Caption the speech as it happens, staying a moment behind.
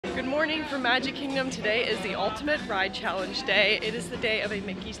Good morning from Magic Kingdom. Today is the Ultimate Ride Challenge Day. It is the day of a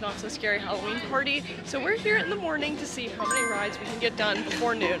Mickey's Not So Scary Halloween party. So we're here in the morning to see how many rides we can get done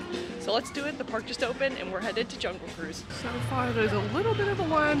before noon. So let's do it. The park just opened and we're headed to Jungle Cruise. So far there's a little bit of a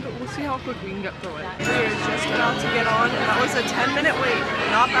line, but we'll see how quick we can get through it. We're just about to get on, and that was a 10-minute wait.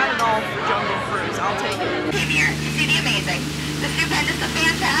 Not bad at all for Jungle Cruise. I'll take it. Came here to see the amazing, the stupendous, the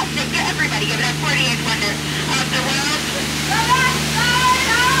fantastic, everybody give it up, 48 wonders of the world. The best side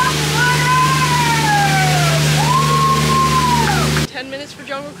of the world! 10 minutes for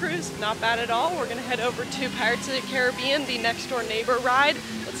Jungle Cruise, not bad at all. We're gonna head over to Pirates of the Caribbean, the next door neighbor ride.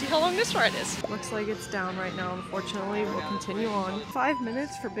 Let's see how long this ride is. Looks like it's down right now, unfortunately. We'll continue on. 5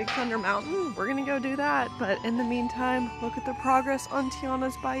 minutes for Big Thunder Mountain. We're gonna go do that, but in the meantime, look at the progress on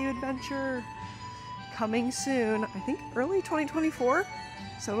Tiana's Bayou Adventure. Coming soon, I think early 2024,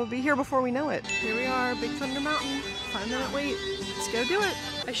 so it'll be here before we know it. Here we are, Big Thunder Mountain, 5-minute wait. Let's go do it.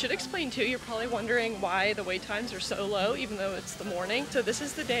 I should explain too, you're probably wondering why the wait times are so low even though it's the morning. So this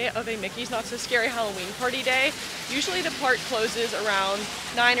is the day of a Mickey's Not So Scary Halloween party day. Usually the park closes around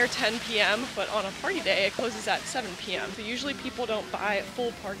 9 or 10 p.m. but on a party day it closes at 7 p.m. So usually people don't buy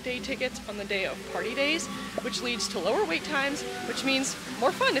full park day tickets on the day of party days, which leads to lower wait times, which means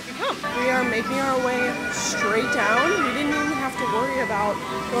more fun if you come. We are making our way straight down. We didn't even have to worry about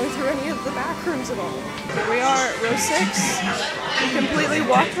going through any of the back rooms at all. Here we are at row 6. We completely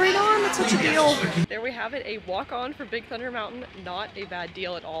walked right on. It's such a deal. There we have it, a walk on for Big Thunder Mountain. Not a bad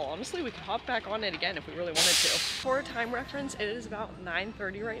deal at all. Honestly, we could hop back on it again if we really wanted to. For a time reference, it is about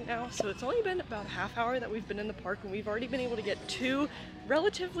 9:30 right now, so it's only been about a half hour that we've been in the park, and we've already been able to get 2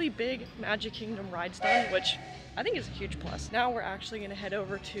 relatively big Magic Kingdom rides done, which I think is a huge plus. Now we're actually going to head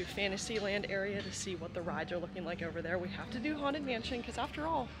over to Fantasyland area to see what the rides are looking like over there. We have to do Haunted Mansion because after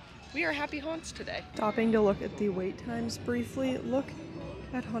all, we are happy haunts today. Stopping to look at the wait times briefly. Look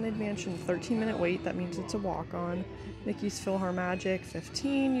at Haunted Mansion, 13-minute wait. That means it's a walk-on. Mickey's PhilharMagic,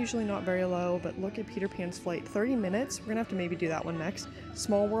 15, usually not very low, but look at Peter Pan's Flight, 30 minutes. We're gonna have to maybe do that one next.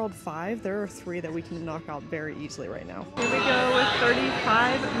 Small World, 5. There are 3 that we can knock out very easily right now. Here we go with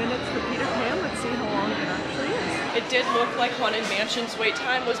 35 minutes for Peter Pan. Let's see how long it actually is. It did look like Haunted Mansion's wait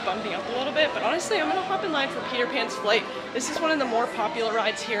time was bumping up a little bit, but honestly, I'm gonna hop in line for Peter Pan's Flight. This is one of the more popular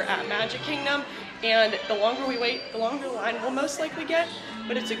rides here at Magic Kingdom, and the longer we wait, the longer line we'll most likely get,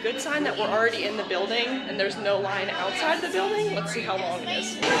 but it's a good sign that we're already in the building and there's no line outside of the building. Let's see how long it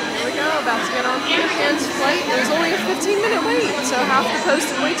is. Here we go, about to get on Peter Pan's Flight. There's only a 15-minute wait, so half the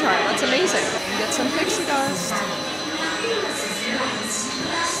posted wait time. That's amazing. And get some pixie dust.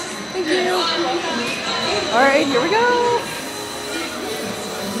 Thank you. All right, here we go.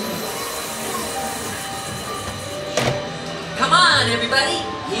 Come on, everybody,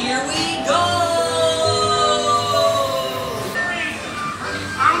 here we go!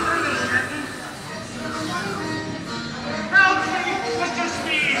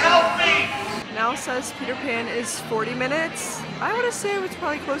 Now says Peter Pan is 40 minutes. I would assume it's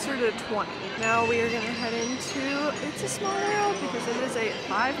probably closer to 20. Now we are gonna head into It's a Small World because it is a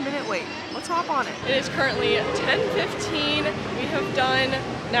 5-minute wait. Let's hop on it. It is currently 10:15. We have done,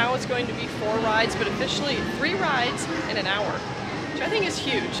 now it's going to be 4 rides, but officially 3 rides in an hour, which I think is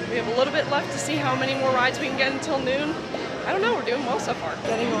huge. We have a little bit left to see how many more rides we can get until noon. I don't know, we're doing well so far.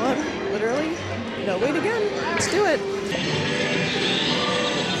 Getting on, literally, no wait again. Let's do it.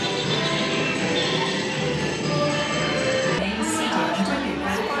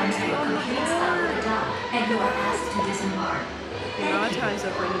 And you are asked to disembark. The amount of times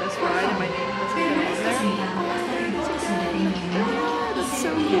I've ridden this ride and my name hasn't been on there. That's so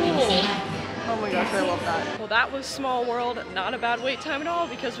cool. Oh my gosh, I love that. Well, that was Small World. Not a bad wait time at all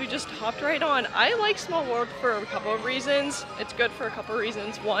because we just hopped right on. I like Small World for a couple of reasons. It's good for a couple of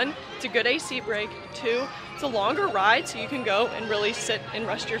reasons. 1, it's a good AC break. 2, it's a longer ride so you can go and really sit and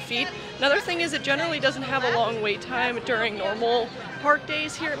rest your feet. Another thing is it generally doesn't have a long wait time during normal park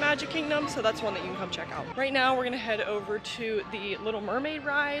days here at Magic Kingdom, so that's one that you can come check out. Right now we're gonna head over to the Little Mermaid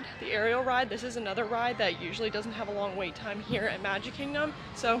ride, the aerial ride. This is another ride that usually doesn't have a long wait time here at Magic Kingdom,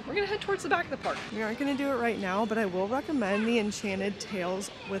 so we're gonna head towards the back of the park. We aren't gonna do it right now, but I will recommend the Enchanted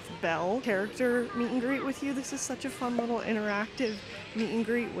Tales with Belle character meet and greet with you. This is such a fun little interactive meet and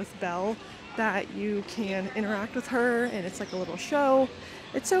greet with Belle that you can interact with her, and it's like a little show.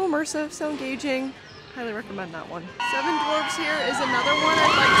 It's so immersive, so engaging. Highly recommend that one. Seven Dwarfs here is another one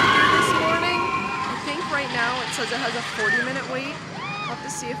I'd like to do this morning. I think right now it says it has a 40-minute wait. I'll have to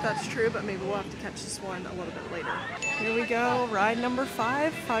see if that's true, but maybe we'll have to catch this one a little bit later. Here we go, ride number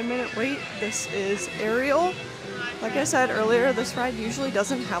 5, 5-minute wait. This is Ariel. Like I said earlier, this ride usually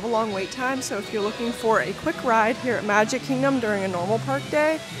doesn't have a long wait time, so if you're looking for a quick ride here at Magic Kingdom during a normal park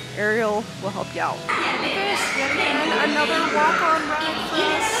day, Ariel will help you out. Look at this, yet again, another walk-on ride for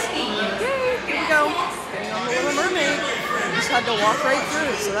us. Yay, here we go. Getting on the Little Mermaid. We just had to walk right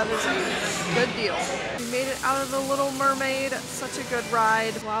through, so that is a good deal. We made it out of the Little Mermaid. Such a good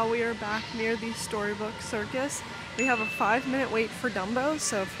ride. While we are back near the Storybook Circus, we have a 5-minute wait for Dumbo,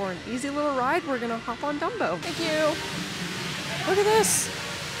 so for an easy little ride, we're gonna hop on Dumbo. Thank you. Look at this.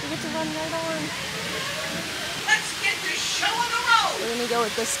 We get to run right on. Let's get this show on the road! We're gonna go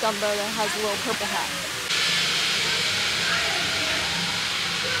with this Dumbo that has a little purple hat.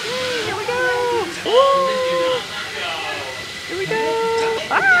 Yay, here we go! Woo! Here we go!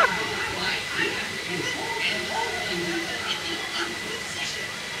 Ah!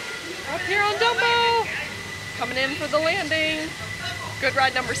 Up here on Dumbo! Coming in for the landing. Good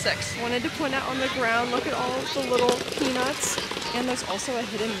ride number 6. Wanted to point out on the ground, look at all of the little peanuts. And there's also a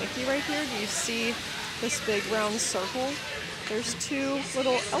hidden Mickey right here. Do you see this big round circle? There's 2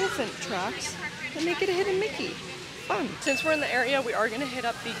 little elephant tracks that make it a hidden Mickey. Fun. Since we're in the area, we are going to hit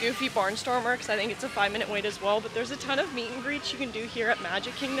up the Goofy Barnstormer because I think it's a 5-minute wait as well, but there's a ton of meet and greets you can do here at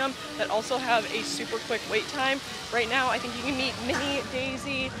Magic Kingdom that also have a super quick wait time. Right now, I think you can meet Minnie,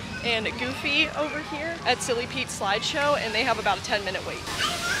 Daisy, and Goofy over here at Silly Pete's Slideshow, and they have about a 10-minute wait.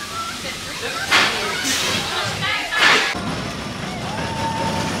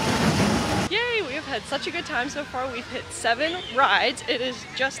 Yay, we have had such a good time so far. We've hit 7 rides. It is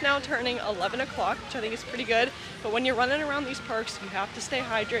just now turning 11 o'clock, which I think is pretty good. But when you're running around these parks, you have to stay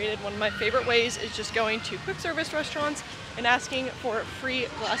hydrated. One of my favorite ways is just going to quick service restaurants and asking for free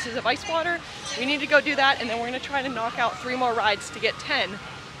glasses of ice water. We need to go do that, and then we're gonna try to knock out 3 more rides to get 10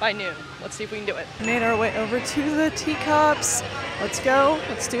 by noon. Let's see if we can do it. We made our way over to the teacups. Let's go.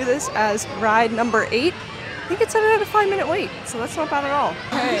 Let's do this as ride number 8. I think it's at a 5-minute wait, so that's not bad at all.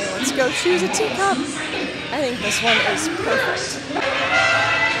 Okay, let's go choose a teacup. I think this one is perfect.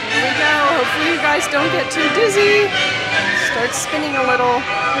 Here we go. Hopefully you guys don't get too dizzy. Start spinning a little.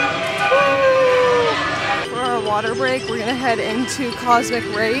 Woo! For our water break, we're gonna head into Cosmic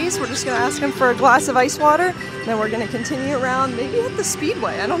Rays. We're just gonna ask them for a glass of ice water, and then we're gonna continue around, maybe hit the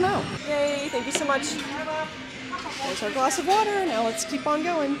Speedway, I don't know. Yay, thank you so much. There's our glass of water. Now let's keep on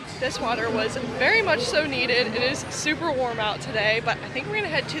going. This water was very much so needed. It is super warm out today, but I think we're gonna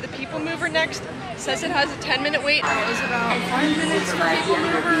head to the People Mover next. It says it has a 10-minute wait. It was about 5 minutes for People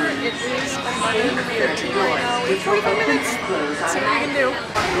Mover. It is 11:15 right now. We have 45 minutes. Let's see what we can do.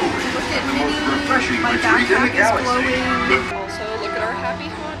 Look at Minnie. My backpack is glowing. Also, look at our Happy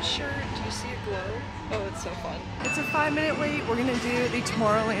Haunt shirt. Do you see it glow? Oh, it's so fun. It's a 5-minute wait. We're gonna do the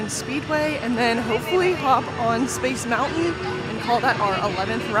Tomorrowland Speedway and then hopefully hop on Space Mountain and call that our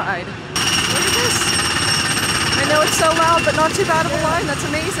 11th ride. Look at this. I know it's so loud, but not too bad of a line. That's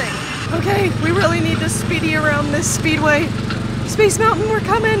amazing. Okay, we really need to speedy around this speedway. Space Mountain, we're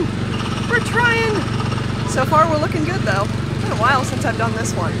coming. We're trying. So far, we're looking good though. It's been a while since I've done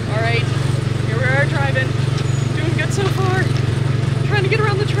this one. All right, here we are driving. Doing good so far. Trying to get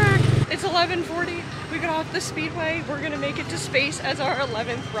around the track. It's 11:40. We got off the speedway. We're gonna make it to space as our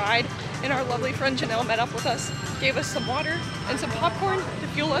 11th ride. And our lovely friend Janelle met up with us, gave us some water and some popcorn to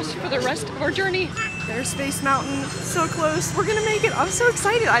fuel us for the rest of our journey. There's Space Mountain, so close. We're gonna make it. I'm so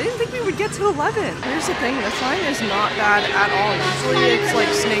excited. I didn't think we would get to 11. Here's the thing, this line is not bad at all. Usually it's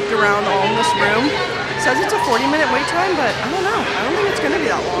like snaked around all in this room. It says it's a 40-minute wait time, but I don't know. I don't think it's gonna be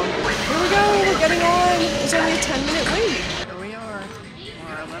that long. Here we go, we're getting on. It's only a 10-minute wait. Here we are,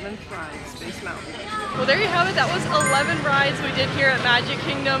 our 11th ride, Space Mountain. Well, there you have it. That was 11 rides we did here at Magic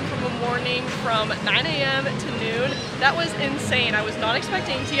Kingdom from a morning from 9 a.m. to noon. That was insane. I was not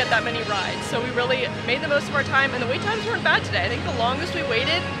expecting to get that many rides. So we really made the most of our time, and the wait times weren't bad today. I think the longest we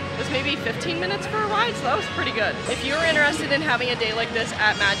waited was maybe 15 minutes for a ride, so that was pretty good. If you're interested in having a day like this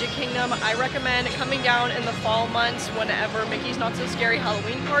at Magic Kingdom, I recommend coming down in the fall months whenever Mickey's Not So Scary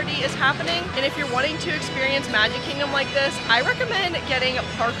Halloween Party is happening. And if you're wanting to experience Magic Kingdom like this, I recommend getting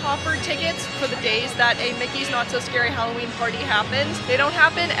park hopper tickets for the days that a Mickey's Not So Scary Halloween Party happens. They don't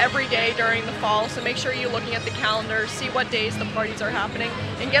happen every day during the fall, so make sure you're looking at the calendar, see what days the parties are happening,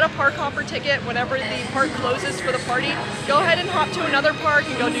 and get a park hopper ticket whenever the park closes for the party. Go ahead and hop to another park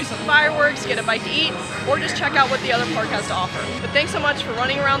and go do some fireworks, get a bite to eat, or just check out what the other park has to offer. But thanks so much for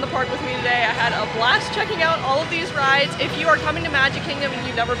running around the park with me today. I had a blast checking out all of these rides. If you are coming to Magic Kingdom and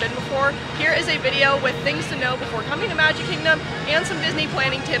you've never been before, here is a video with things to know before coming to Magic Kingdom and some Disney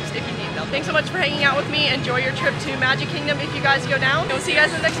planning tips if you need them. Thanks so much for hanging out with me. Enjoy your trip to Magic Kingdom if you guys go down. And we'll see you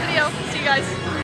guys in the next video. See you guys.